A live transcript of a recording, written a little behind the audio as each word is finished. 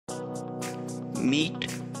Meet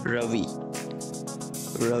Ravi.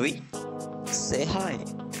 Ravi, say hi.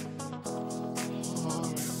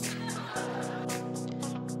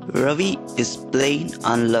 Ravi is plain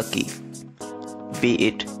unlucky, be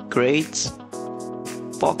it grades,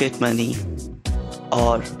 pocket money,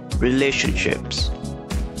 or relationships.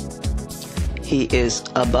 He is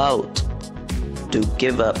about to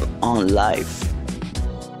give up on life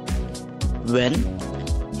when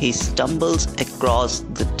he stumbles across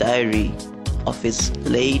the diary of his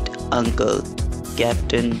late uncle,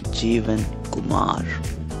 Captain Jeevan Kumar.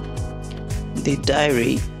 The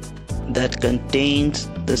diary that contains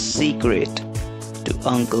the secret to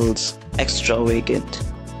uncle's extravagant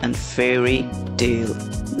and fairy tale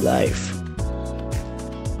life.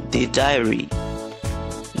 The diary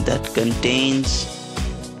that contains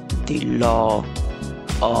the law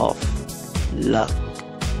of luck.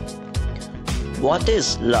 What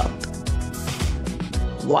is luck?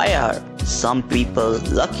 Why are some people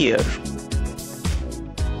luckier?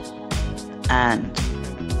 And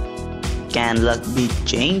can luck be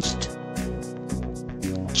changed?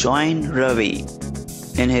 Join Ravi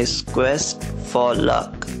in his quest for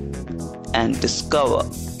luck and discover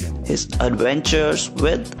his adventures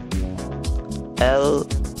with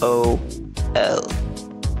L.O.L,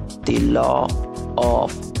 the law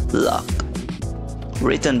of luck.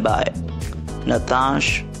 Written by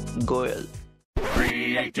natansh, Goyal.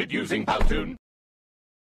 Created using Powtoon.